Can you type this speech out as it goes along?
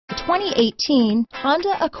The 2018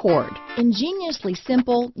 Honda Accord. Ingeniously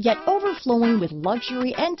simple, yet overflowing with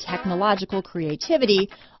luxury and technological creativity,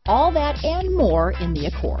 all that and more in the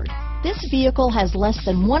Accord. This vehicle has less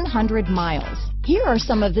than 100 miles. Here are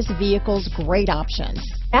some of this vehicle's great options: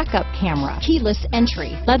 backup camera, keyless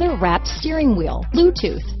entry, leather-wrapped steering wheel,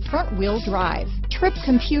 Bluetooth, front-wheel drive, trip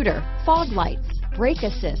computer, fog lights, brake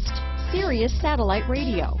assist, Sirius satellite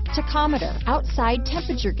radio, tachometer, outside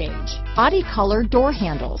temperature gauge, body color door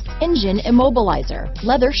handles, engine immobilizer,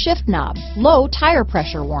 leather shift knob, low tire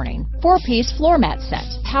pressure warning, 4-piece floor mat set,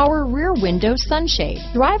 power rear window sunshade.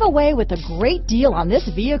 Drive away with a great deal on this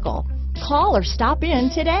vehicle. Call or stop in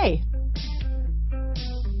today.